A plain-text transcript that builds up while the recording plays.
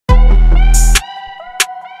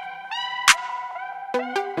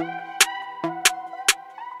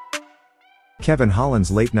Kevin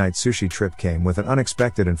Holland's late-night sushi trip came with an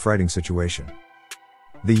unexpected and frightening situation.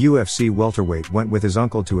 The UFC welterweight went with his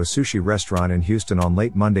uncle to a sushi restaurant in Houston on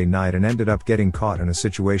late Monday night and ended up getting caught in a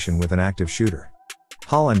situation with an active shooter.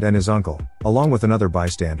 Holland and his uncle, along with another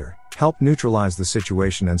bystander, helped neutralize the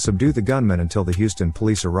situation and subdue the gunman until the Houston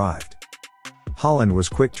police arrived. Holland was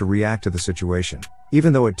quick to react to the situation,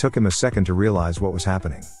 even though it took him a second to realize what was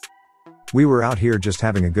happening. "We were out here just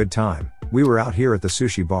having a good time. We were out here at the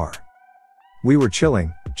sushi bar. We were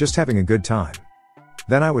chilling, just having a good time.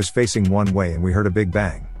 Then I was facing one way and we heard a big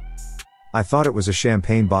bang. I thought it was a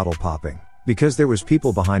champagne bottle popping, because there was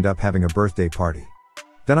people behind up having a birthday party.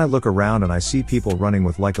 Then I look around and I see people running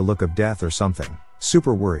with like a look of death or something,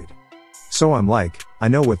 super worried. So I'm like, I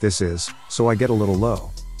know what this is, so I get a little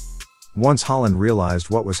low." Once Holland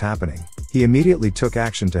realized what was happening, he immediately took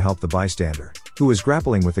action to help the bystander, who was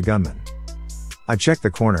grappling with the gunman. "I check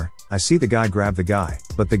the corner, I see the guy grab the guy,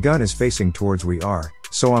 but the gun is facing towards we are,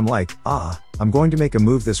 so I'm like, I'm going to make a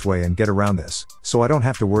move this way and get around this, so I don't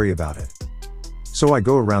have to worry about it. So I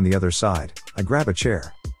go around the other side, I grab a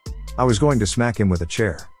chair. I was going to smack him with a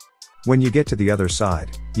chair. When you get to the other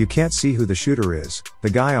side, you can't see who the shooter is, the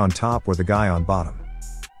guy on top or the guy on bottom.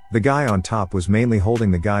 The guy on top was mainly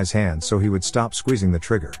holding the guy's hand so he would stop squeezing the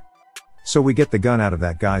trigger. So we get the gun out of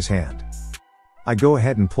that guy's hand. I go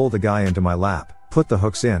ahead and pull the guy into my lap, put the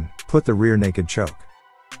hooks in, put the rear naked choke.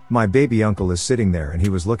 My baby uncle is sitting there and he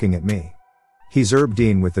was looking at me. He's Herb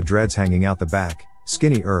Dean with the dreads hanging out the back,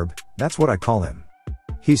 skinny Herb, that's what I call him.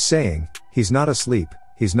 He's saying, he's not asleep,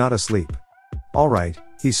 he's not asleep. Alright,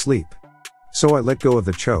 he's asleep. So I let go of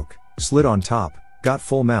the choke, slid on top, got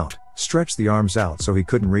full mount, stretched the arms out so he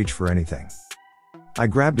couldn't reach for anything. I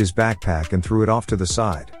grabbed his backpack and threw it off to the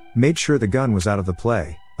side, made sure the gun was out of the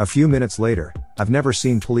play. A few minutes later, I've never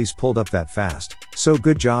seen police pulled up that fast, so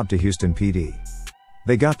good job to Houston PD.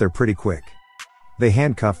 They got there pretty quick. They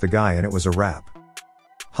handcuffed the guy and it was a wrap.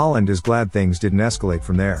 Holland is glad things didn't escalate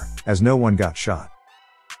from there, as no one got shot.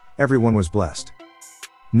 Everyone was blessed.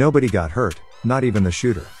 Nobody got hurt, not even the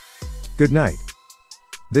shooter. Good night.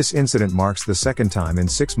 This incident marks the second time in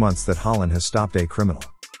 6 months that Holland has stopped a criminal.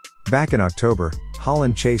 Back in October,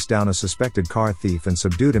 Holland chased down a suspected car thief and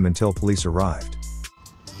subdued him until police arrived.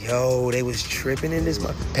 Yo, they was tripping in this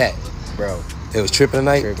Pat, bro. They was tripping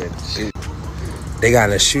tonight? Tripping. They got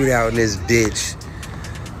in a shootout in this bitch.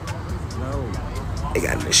 No. They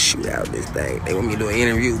got in a shootout in this thing. They want me to do an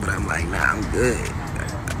interview, but I'm like, nah, I'm good.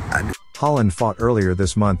 Holland fought earlier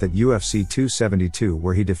this month at UFC 272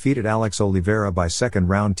 where he defeated Alex Oliveira by second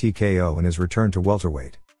round TKO in his return to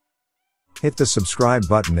welterweight. Hit the subscribe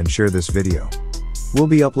button and share this video. We'll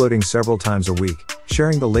be uploading several times a week,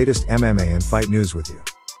 sharing the latest MMA and fight news with you.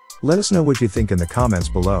 Let us know what you think in the comments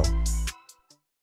below.